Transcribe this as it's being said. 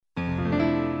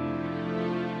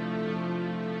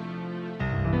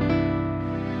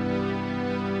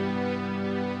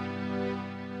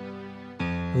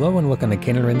Hello and welcome to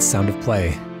Canarin's Sound of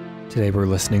Play. Today we're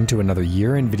listening to another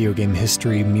year in video game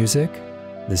history music.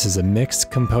 This is a mix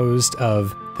composed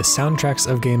of the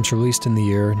soundtracks of games released in the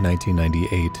year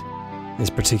 1998. This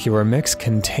particular mix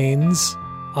contains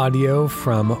audio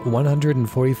from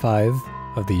 145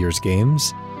 of the year's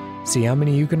games. See how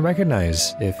many you can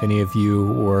recognize if any of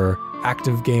you were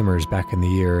active gamers back in the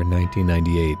year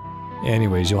 1998.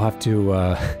 Anyways, you'll have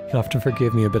to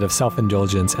forgive me a bit of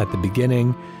self-indulgence at the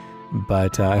beginning,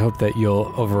 but I hope that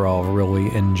you'll overall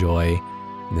really enjoy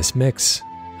this mix.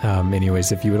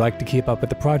 Anyways, if you would like to keep up with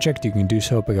the project, you can do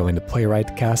so by going to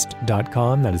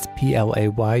playwritecast.com. That is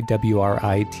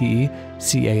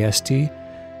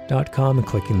playwritecast.com, and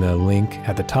clicking the link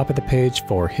at the top of the page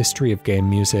for History of Game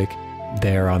Music.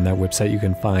 There on that website, you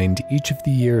can find each of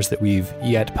the years that we've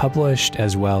yet published,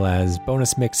 as well as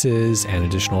bonus mixes and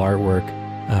additional artwork.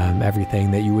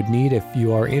 Everything that you would need if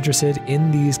you are interested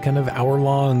in these kind of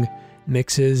hour-long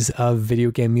mixes of video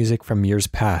game music from years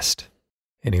past.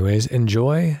 Anyways,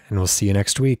 enjoy, and we'll see you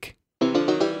next week.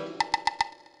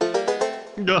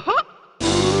 Uh-huh.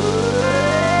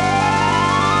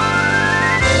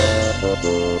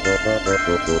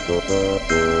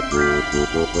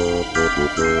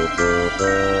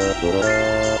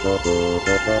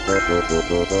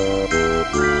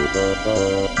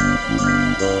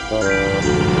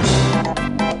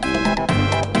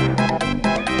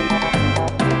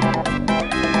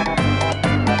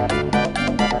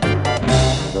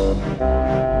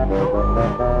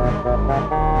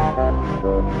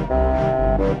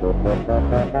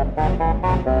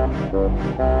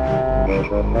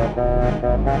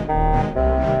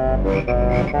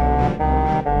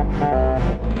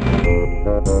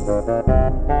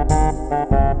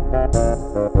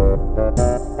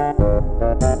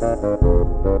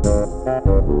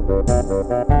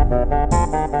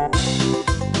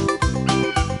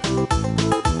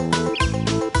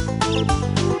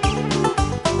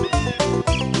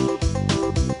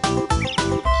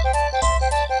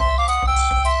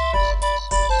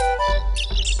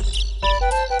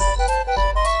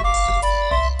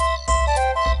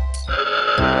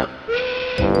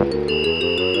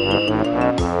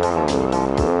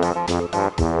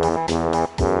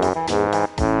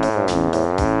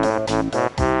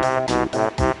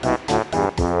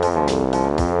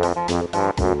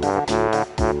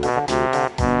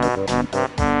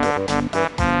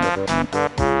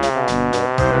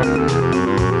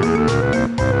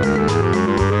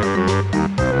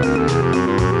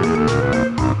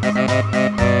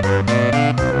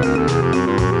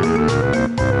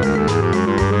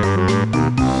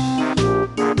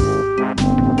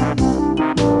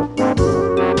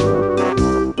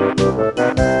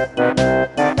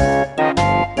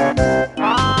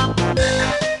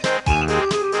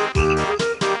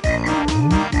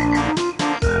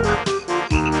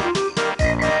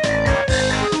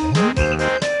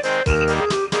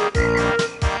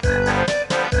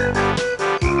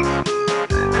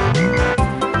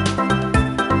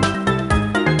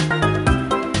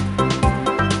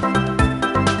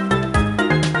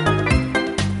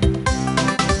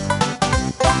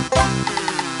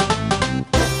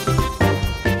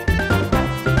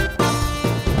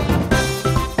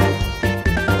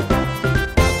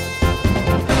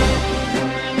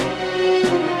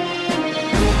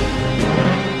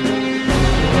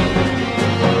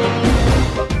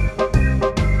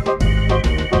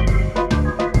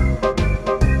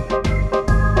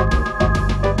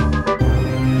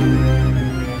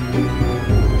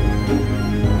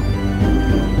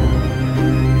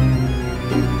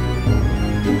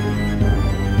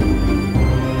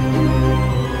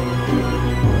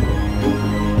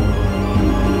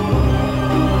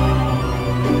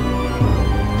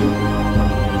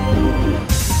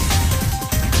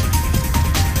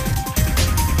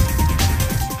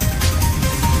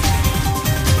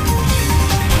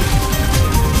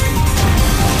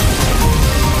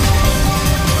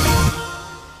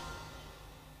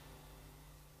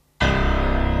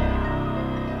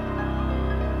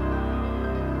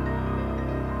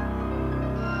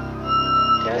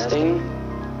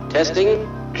 Testing.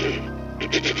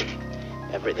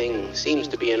 Everything seems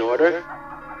to be in order.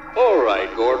 All right,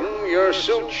 Gordon. Your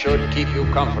suit should keep you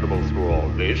comfortable through all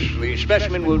this. The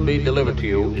specimen will be delivered to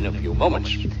you in a few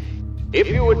moments. If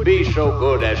you would be so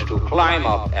good as to climb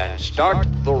up and start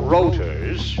the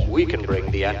rotors, we can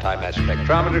bring the anti-mass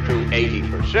spectrometer to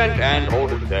 80% and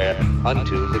hold it there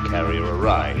until the carrier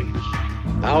arrives.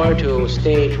 Power to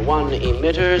stage 1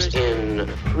 emitters in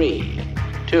 3,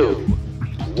 2,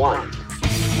 1.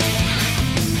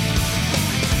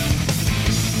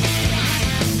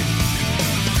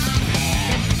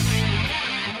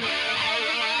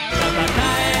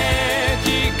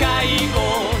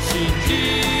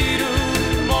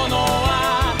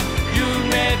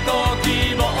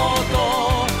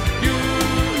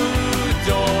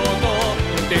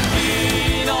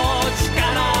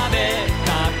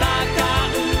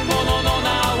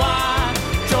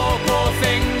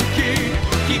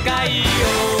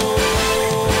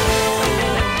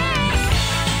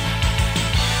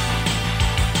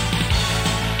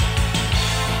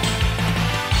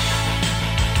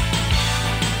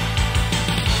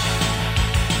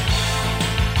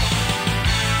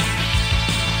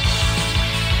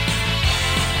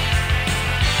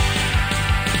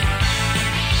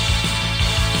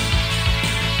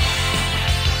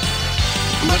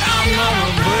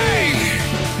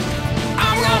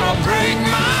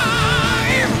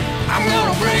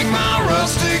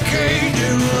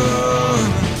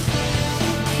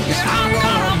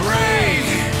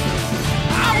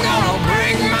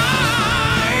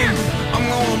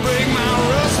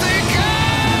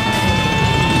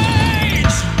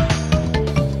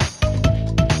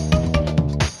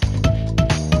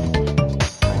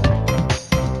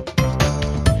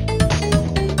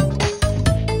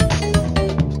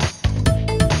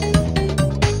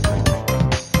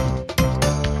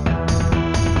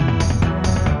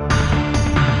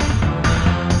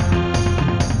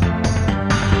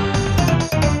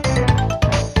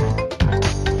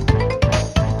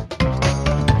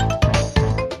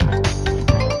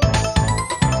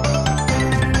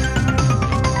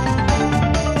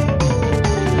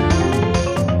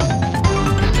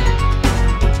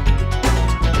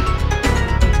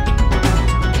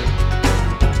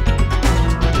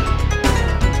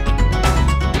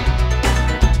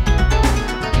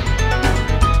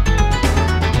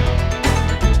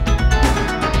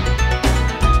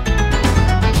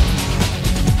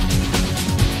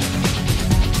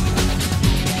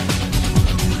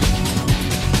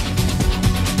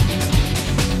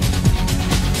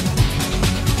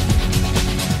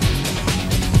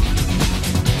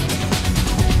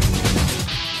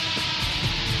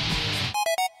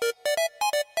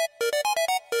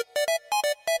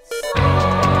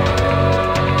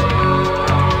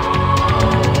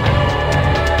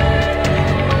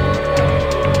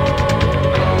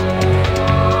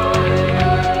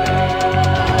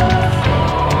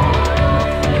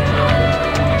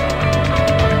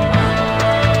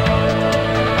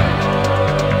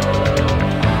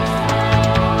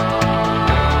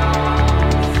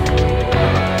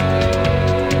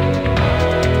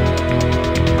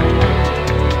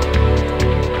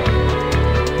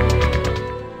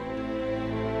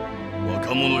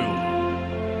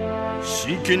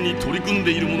 剣に取り組ん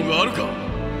でいるものがあるか、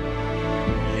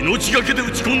命がけで打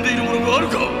ち込んでいるものがある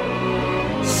か。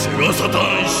セガサタ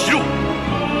ーンしろ。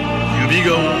指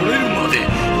が折れるまで、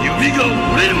指が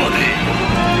折れるまで。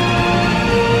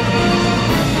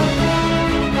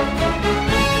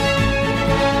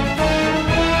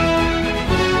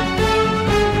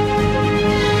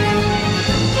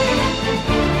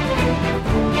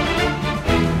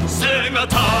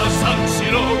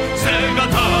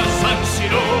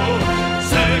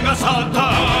サタ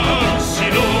ーンし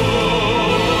ろ。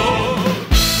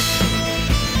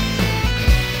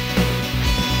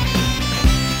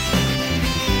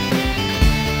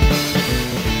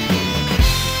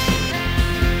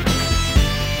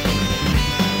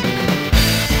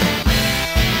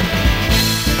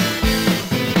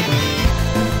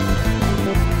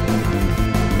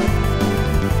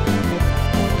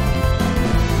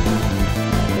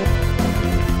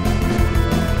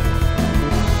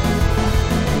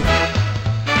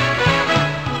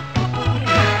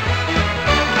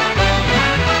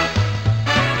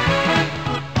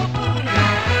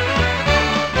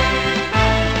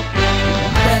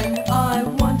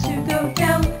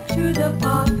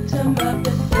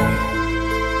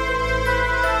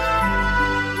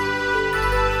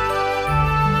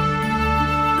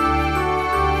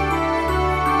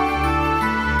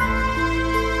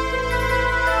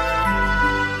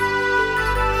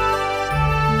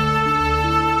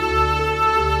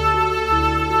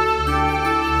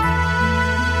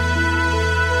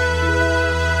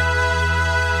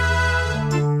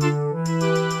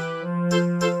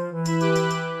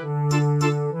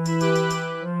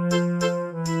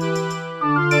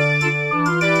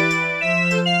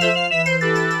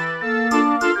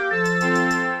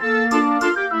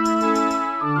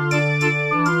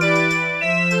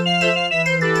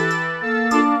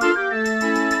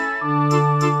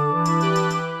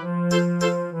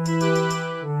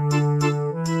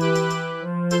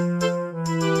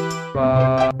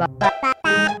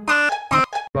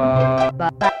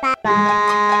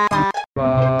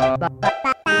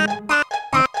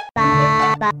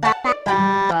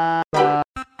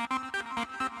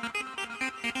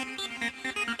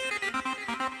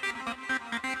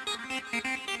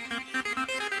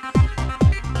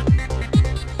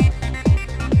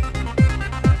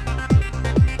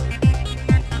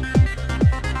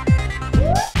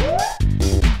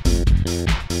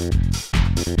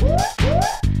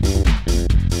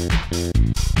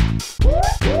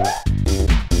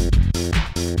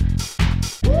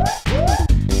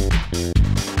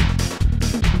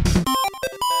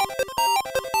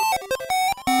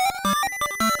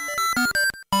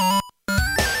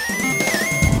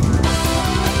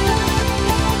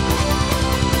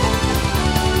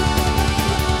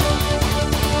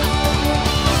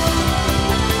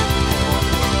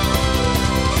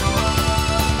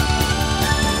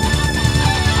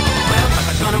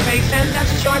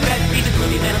Will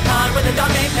you let him part with a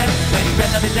dog named Pep? When he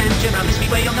revs up his engine around the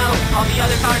speedway, you'll know all the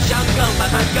other cars shout go,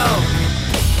 but go.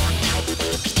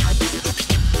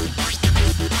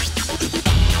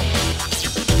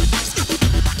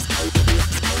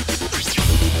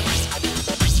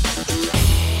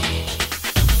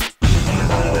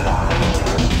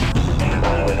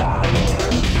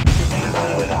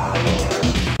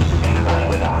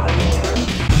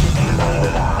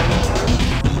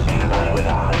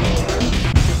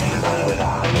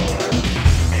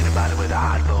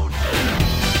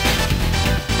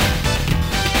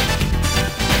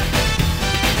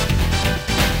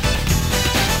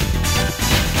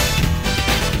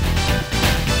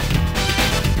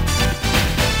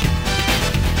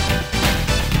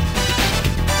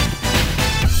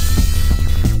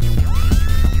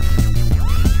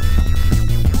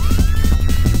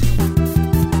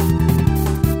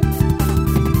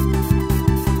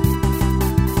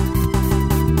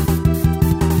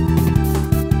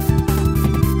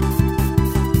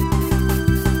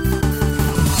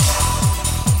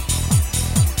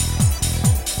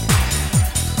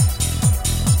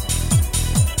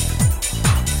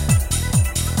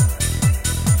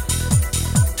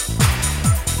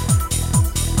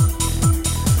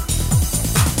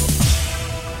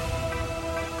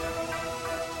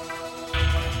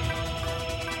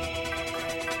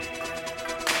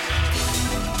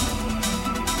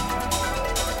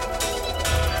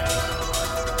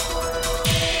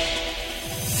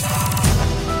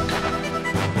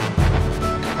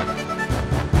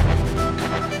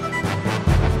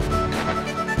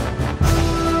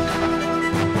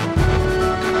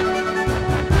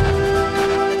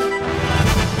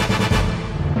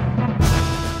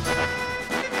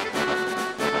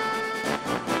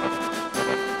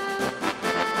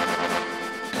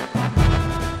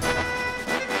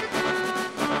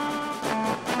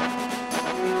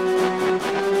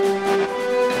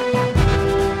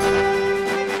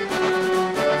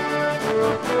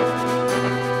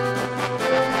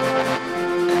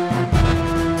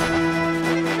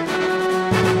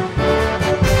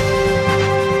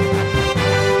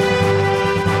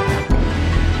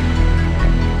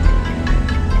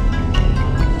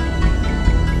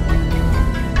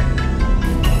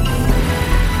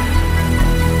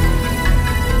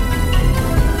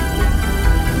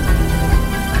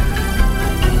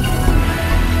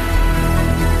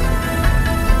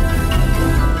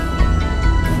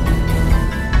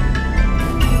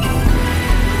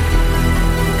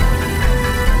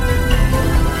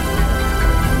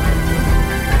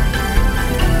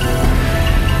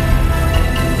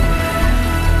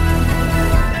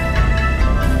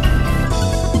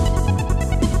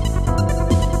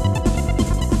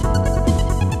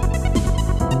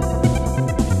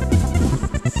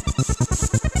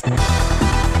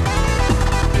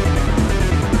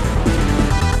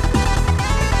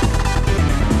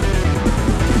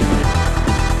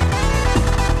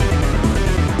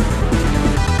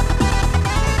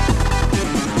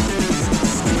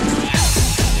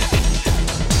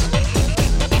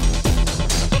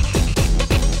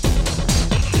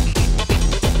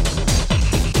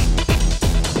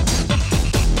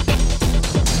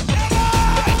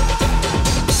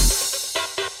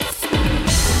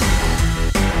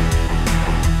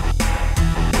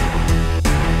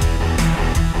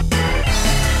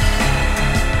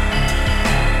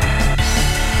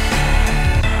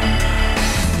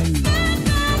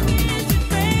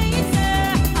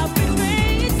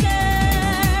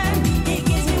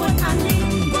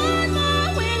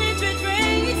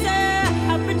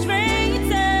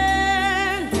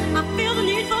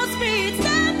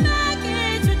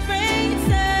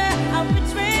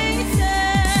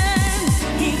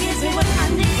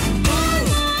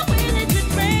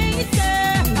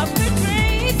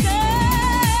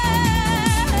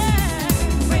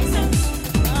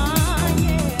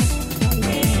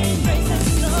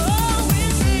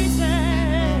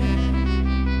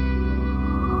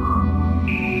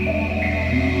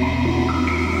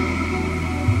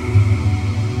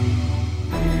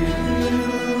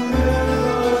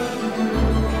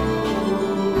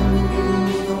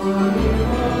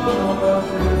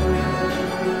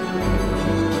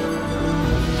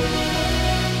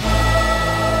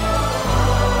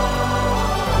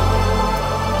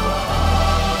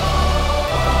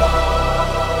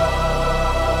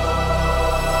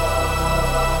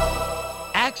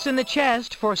 In the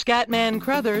chest for Scatman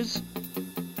Crothers.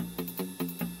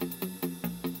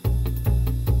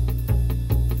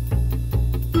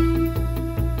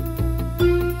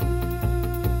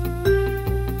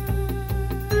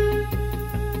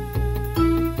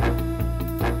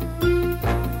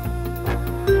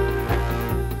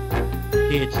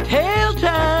 It's tail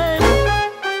time!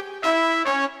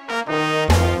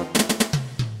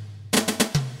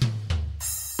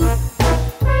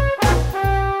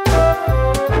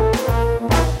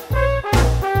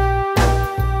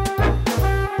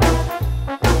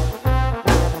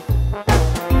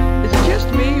 Is it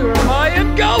just me, or am I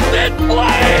engulfed in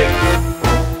flame?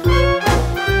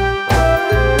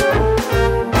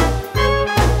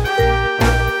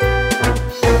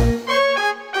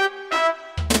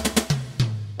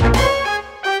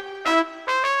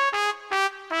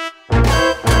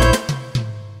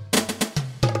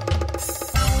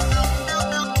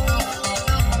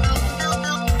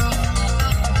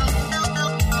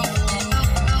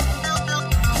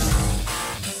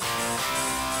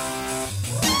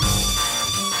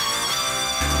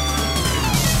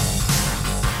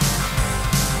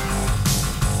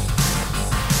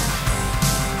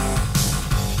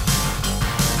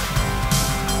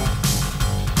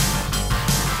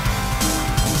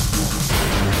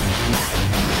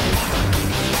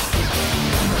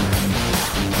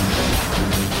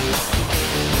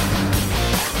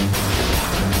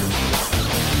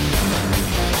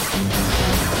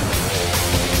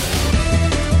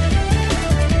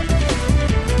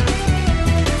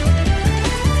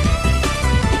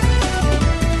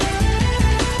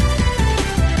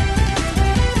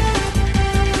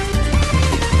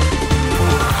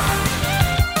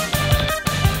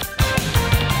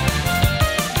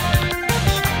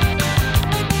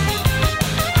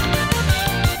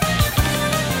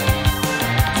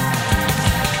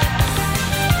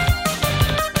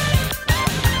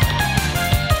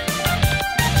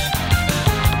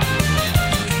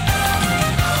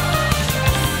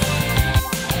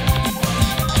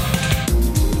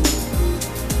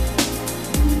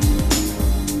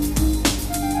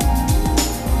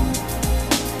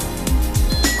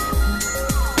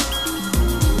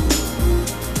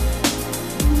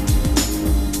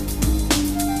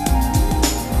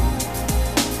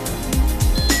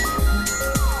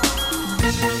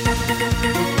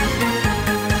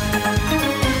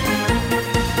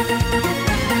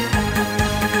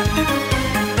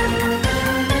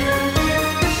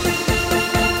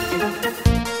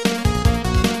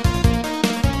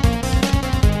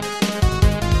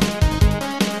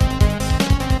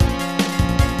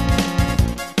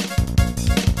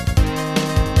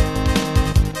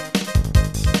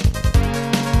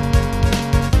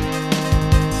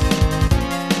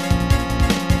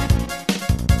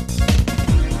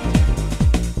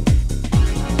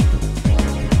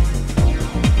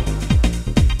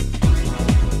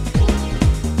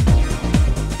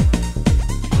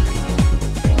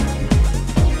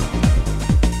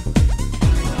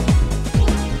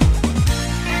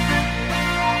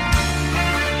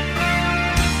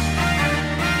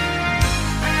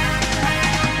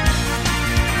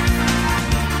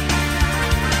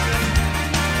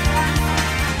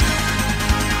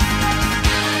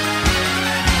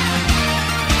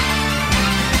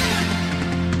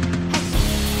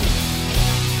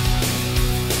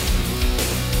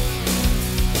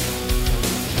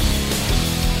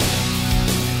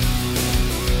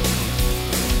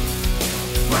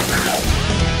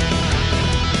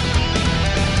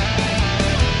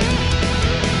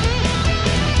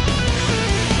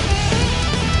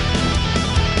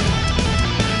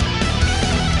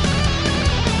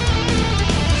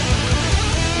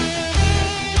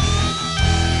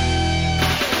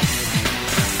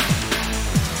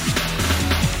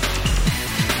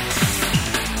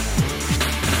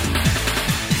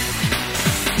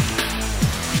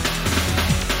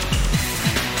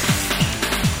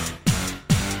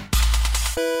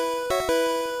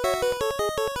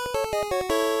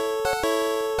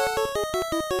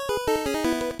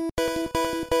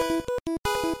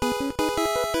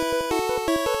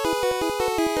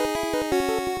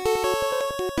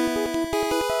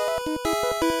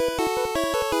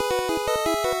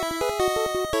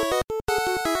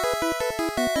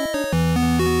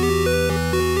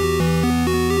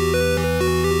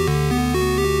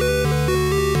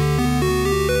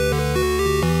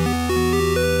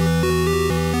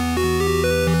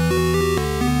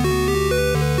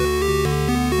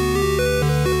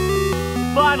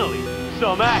 Finally,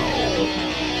 some action.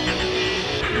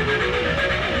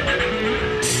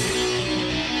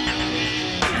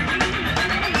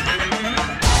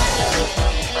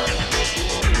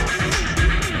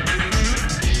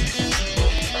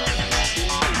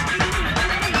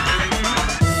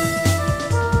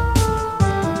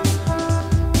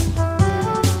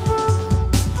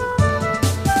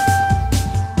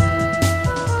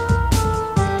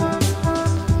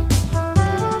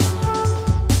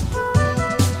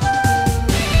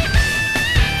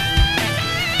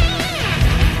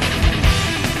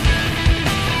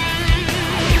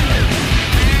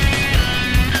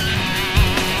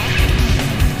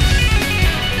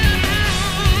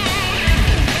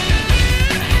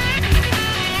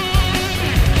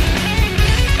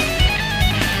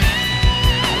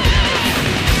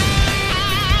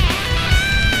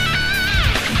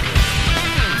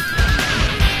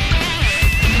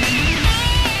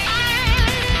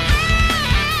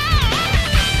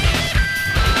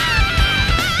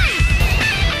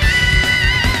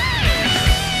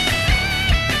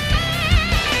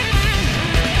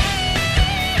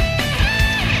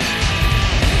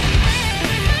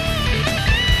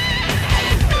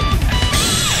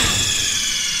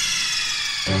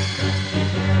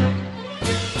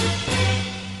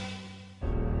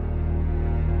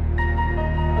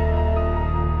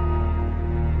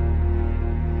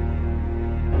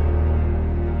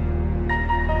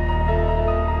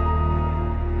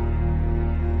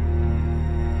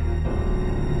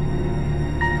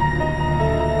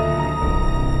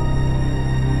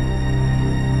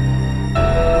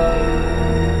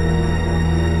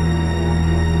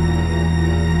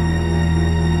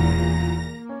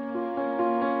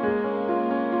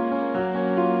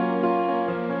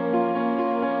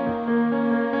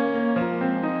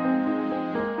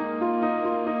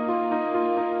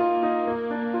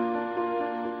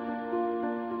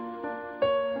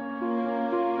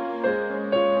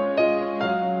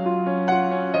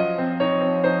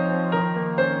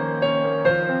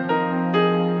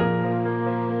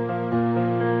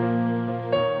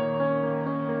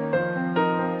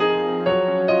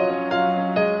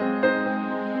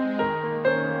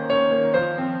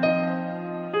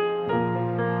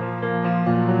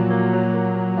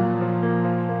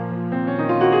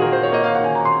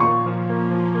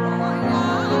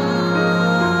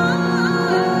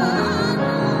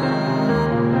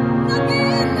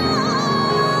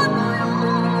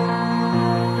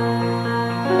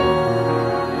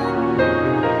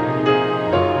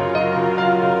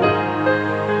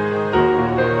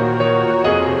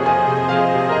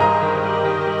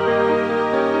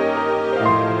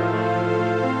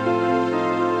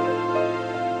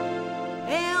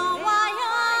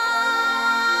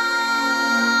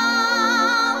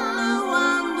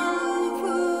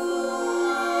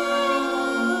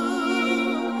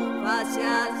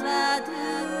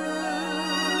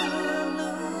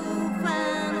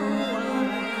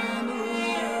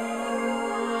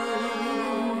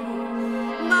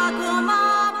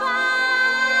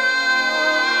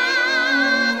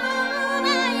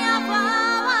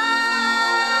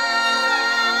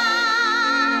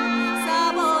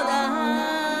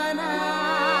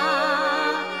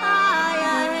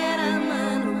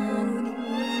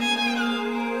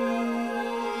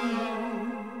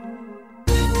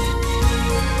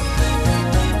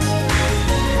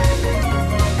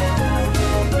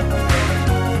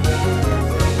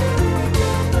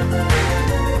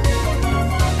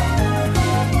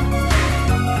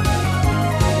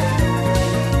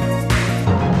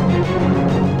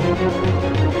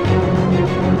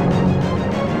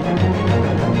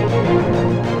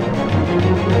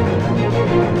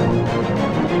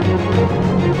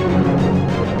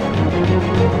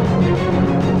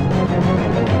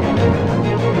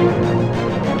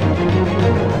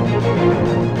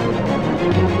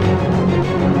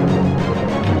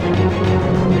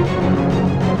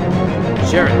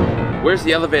 Where's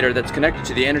the elevator that's connected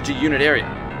to the energy unit area?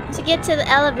 To get to the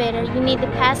elevator, you need the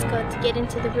passcode to get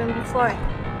into the room before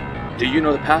it. Do you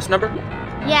know the pass number?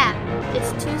 Yeah,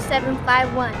 it's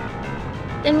 2751.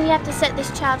 Then we have to set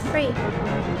this child free.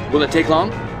 Will it take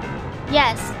long?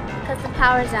 Yes, because the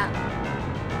power's out.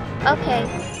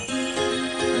 Okay.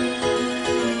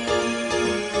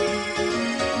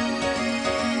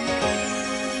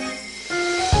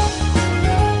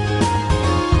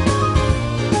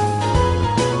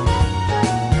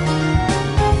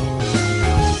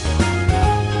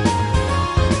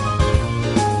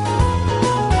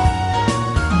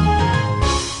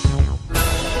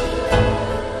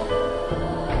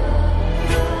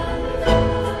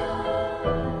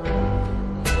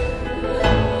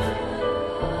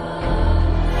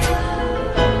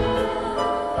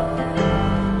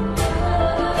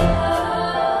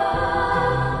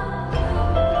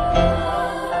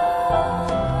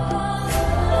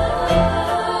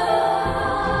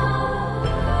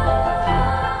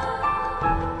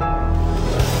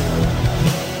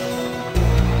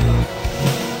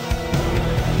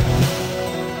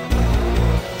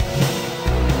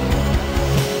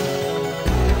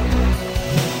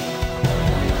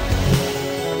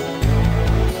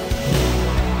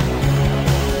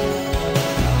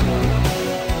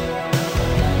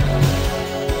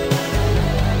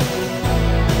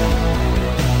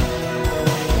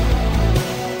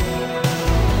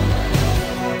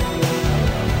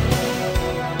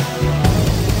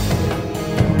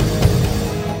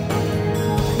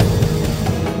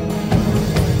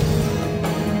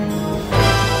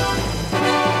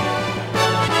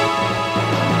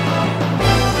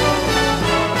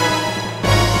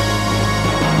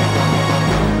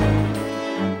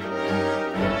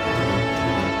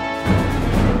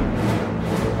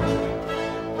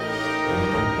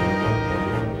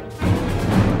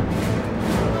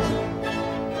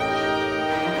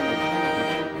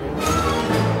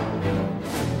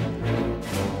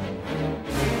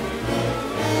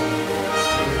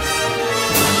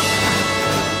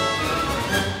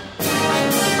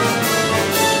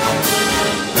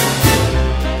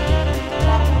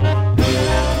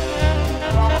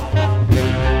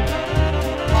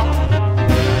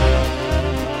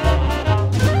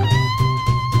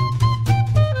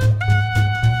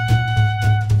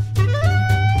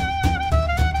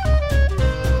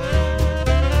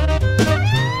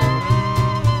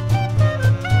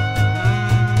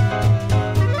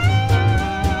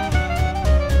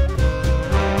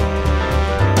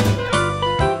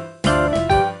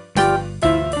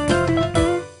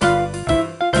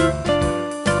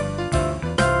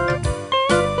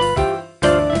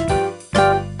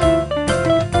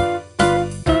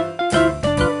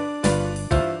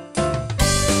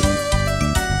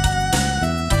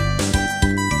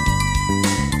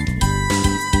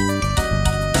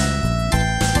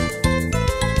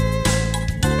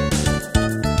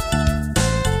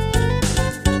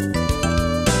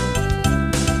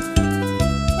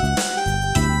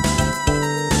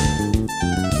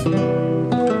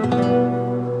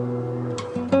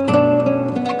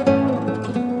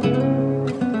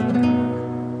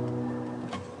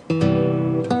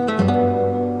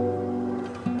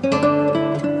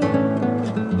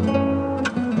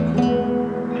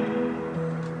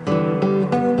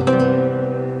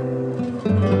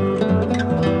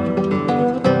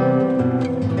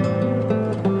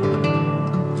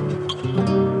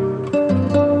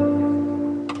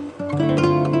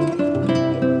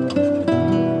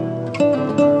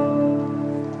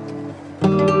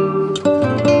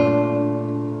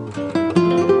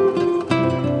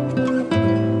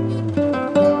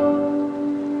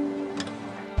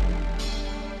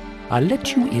 I'll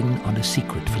let you in on a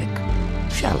secret flick.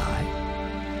 Shall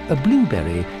I? A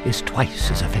blueberry is twice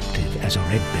as effective as a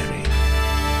red berry.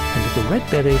 And the red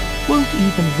berry won't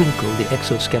even wrinkle the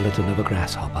exoskeleton of a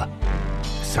grasshopper.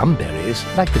 Some berries,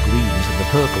 like the greens and the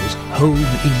purples, home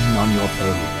in on your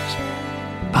foes.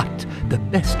 But the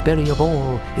best berry of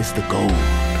all is the gold.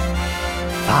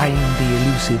 Find the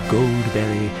elusive gold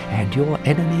berry, and your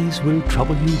enemies will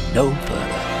trouble you no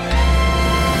further.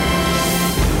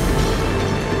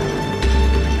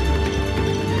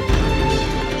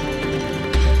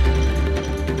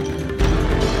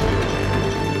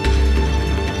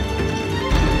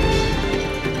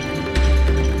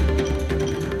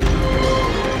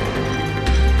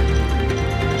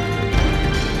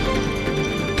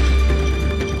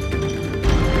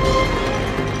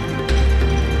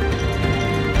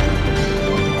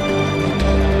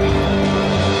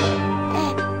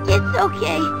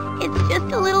 Okay, it's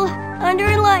just a little thunder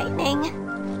and lightning.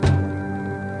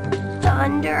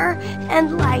 Thunder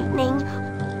and lightning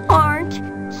aren't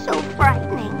so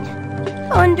frightening.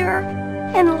 Thunder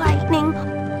and lightning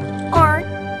aren't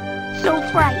so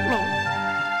frightening.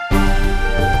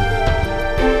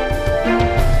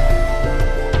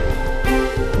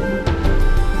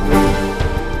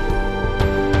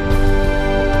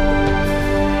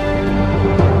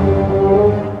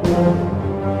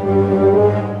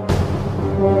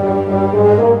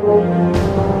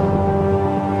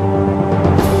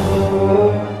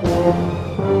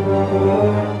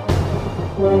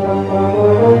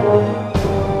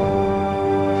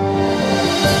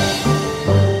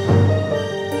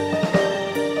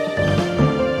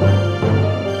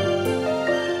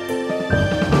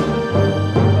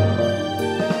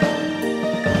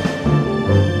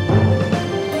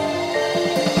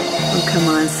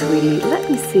 Sweetie, let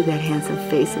me see that handsome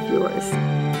face of yours.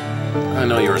 I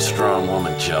know you're a strong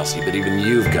woman, Chelsea, but even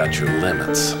you've got your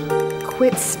limits.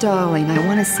 Quit stalling. I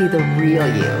want to see the real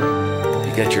you.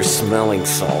 You got your smelling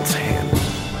salts handy.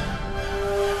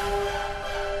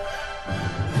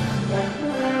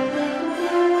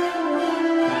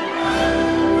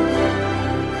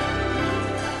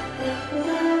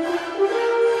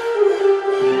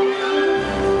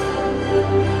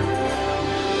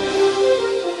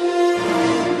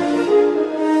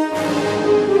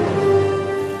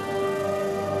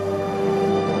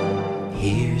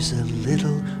 Here's a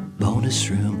little bonus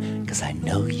room, 'cause I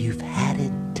know you've had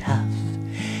it tough.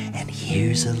 And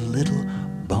here's a little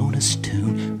bonus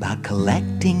tune about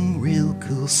collecting real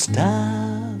cool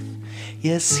stuff.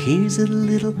 Yes, here's a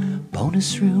little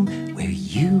bonus room where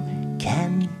you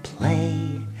can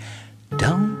play.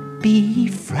 Don't be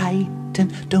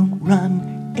frightened, don't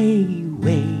run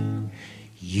away.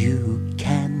 You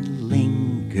can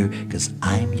linger, 'cause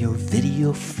I'm your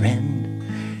video friend.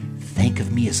 Think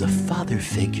of me as a father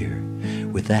figure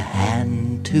with a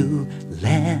hand to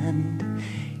lend.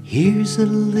 Here's a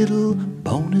little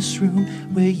bonus room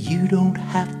where you don't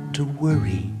have to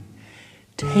worry.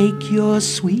 Take your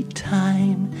sweet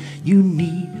time, you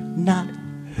need not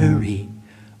hurry.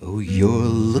 Oh, you're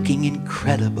looking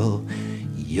incredible,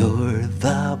 you're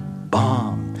the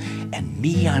bomb. And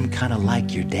me, I'm kinda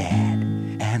like your dad,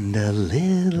 and a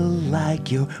little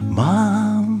like your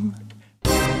mom.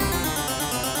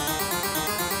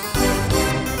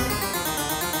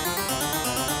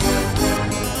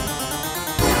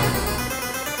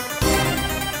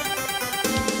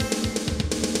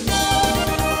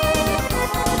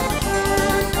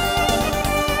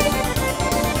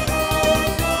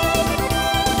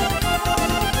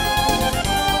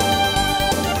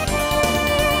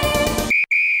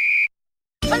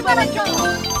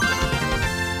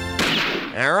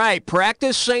 All right,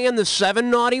 practice saying the 7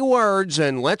 naughty words,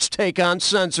 and let's take on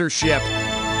censorship.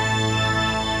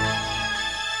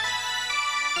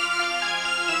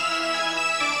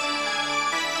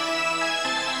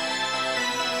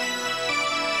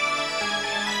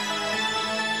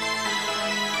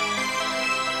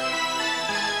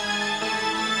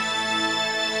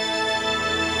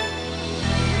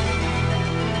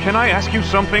 Can I ask you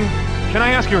something? Can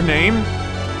I ask your name?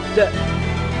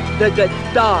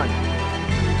 Don.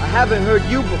 I haven't heard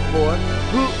you before.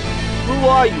 Who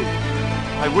are you?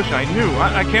 I wish I knew.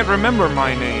 I can't remember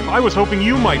my name. I was hoping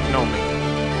you might know me.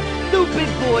 Stupid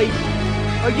voice.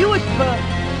 Are you a spirit?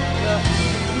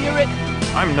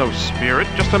 I'm no spirit,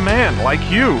 just a man like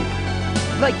you.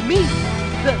 Like me?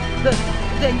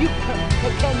 Then you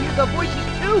can hear the voices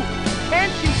too,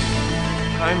 can't you?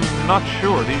 I'm not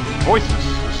sure. These voices,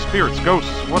 spirits,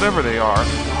 ghosts, whatever they are.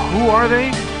 Who are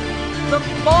they? The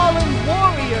fallen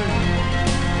warriors.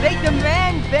 They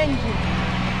demand vengeance.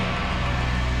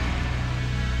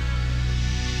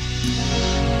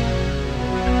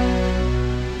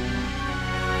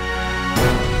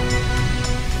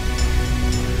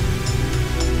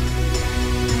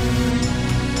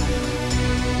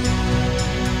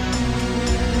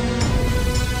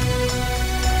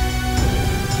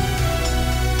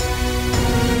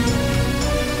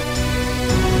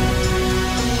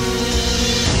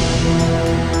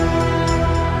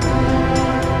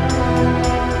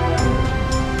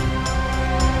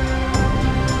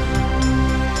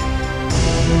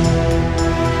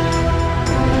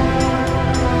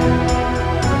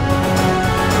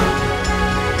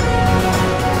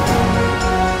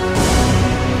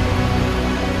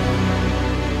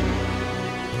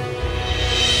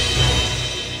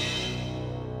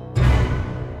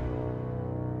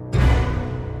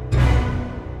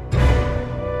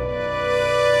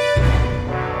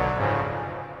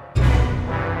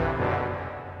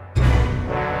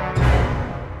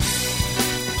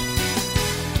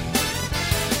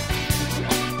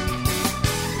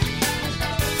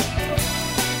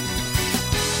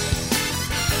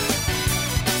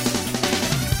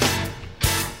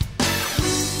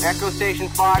 Echo Station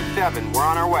 5-7. We're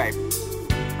on our way.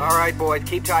 All right, boys,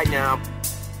 keep tight now.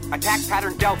 Attack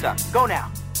pattern Delta. Go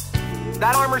now.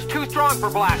 That armor's too strong for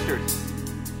blasters.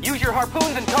 Use your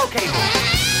harpoons and tow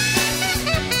cables.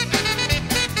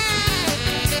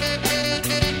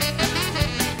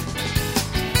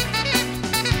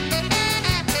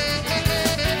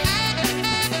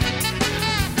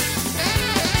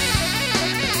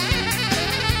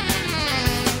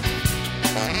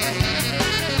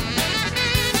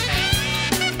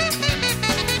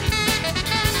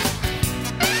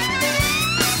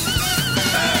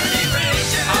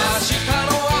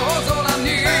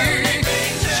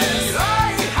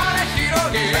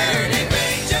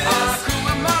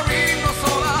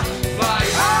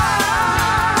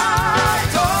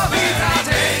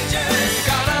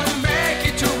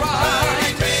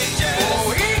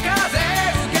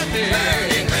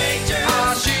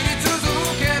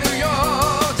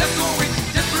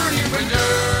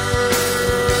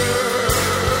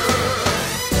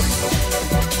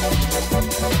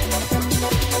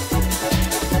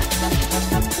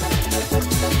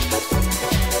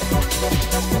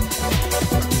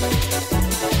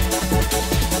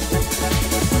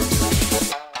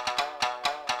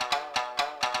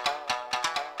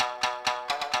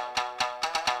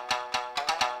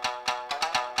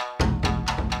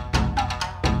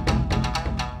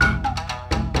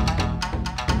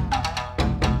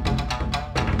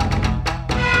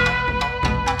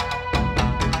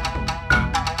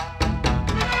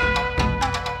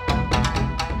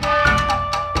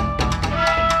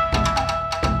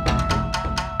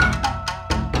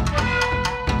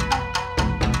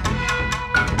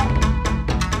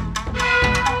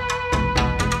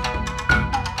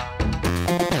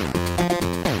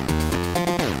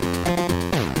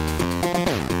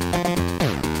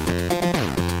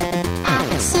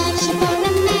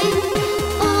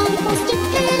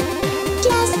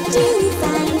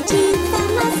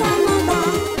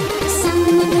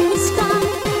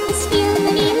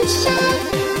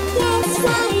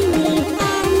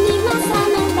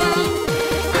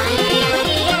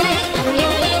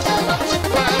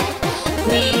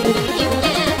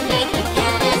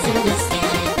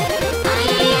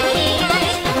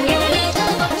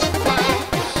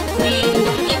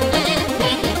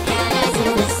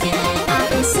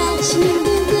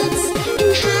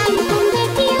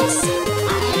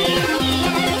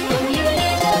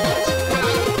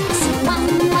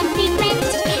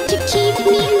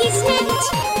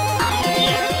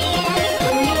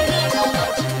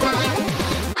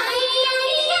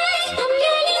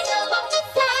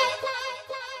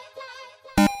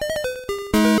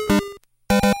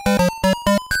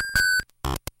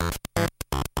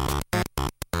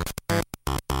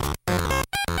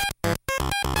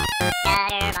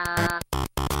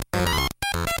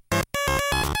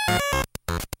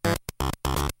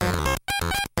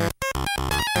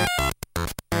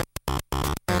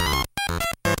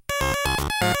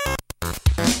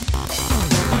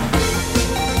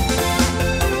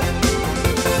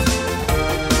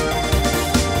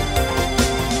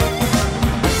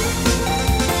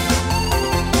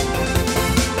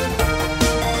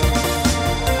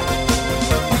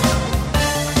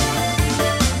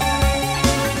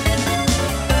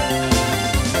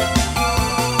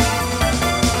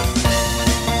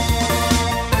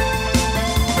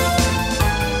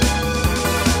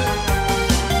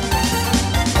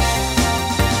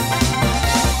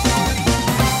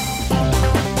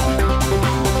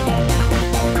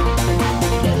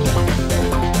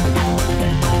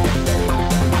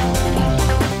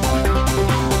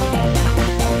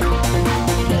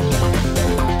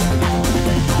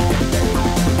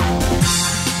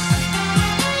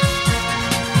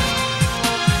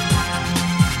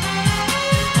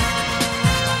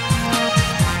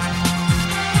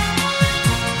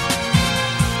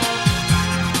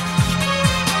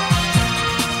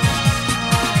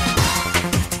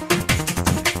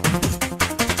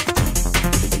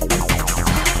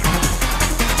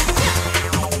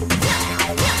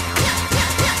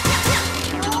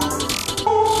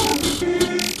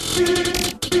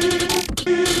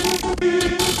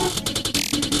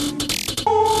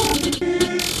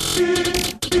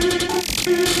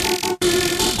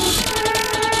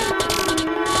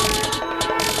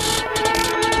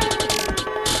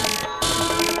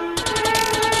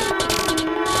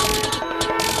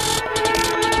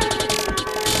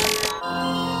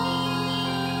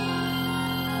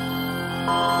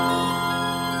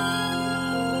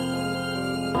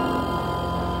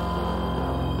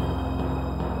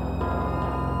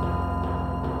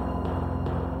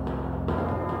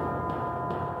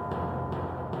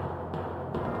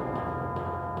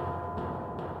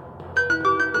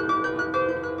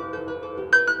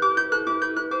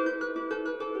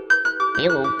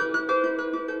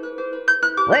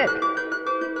 Work.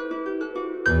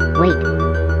 Wait.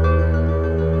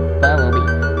 Follow me.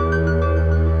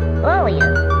 Oh,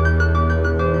 yeah.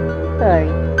 Sorry.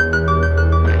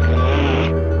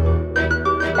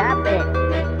 Stop it.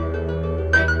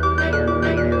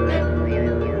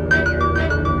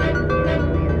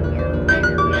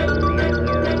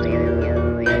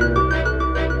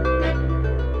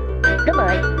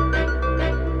 Goodbye.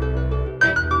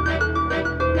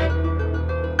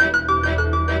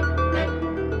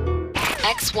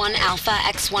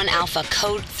 X1 Alpha,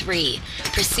 Code 3.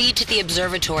 Proceed to the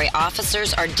observatory.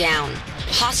 Officers are down.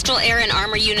 Hostile air and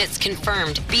armor units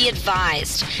confirmed. Be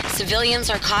advised. Civilians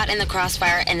are caught in the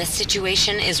crossfire and the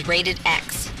situation is rated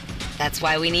X. That's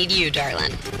why we need you,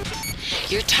 darling.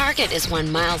 Your target is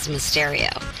one Miles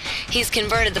Mysterio. He's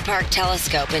converted the Park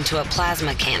telescope into a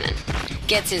plasma cannon.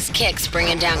 Gets his kicks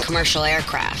bringing down commercial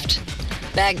aircraft.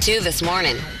 Bag 2 this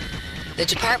morning. The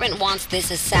department wants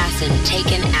this assassin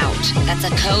taken out. That's a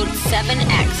code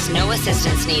 7X. No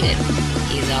assistance needed.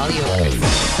 He's all yours.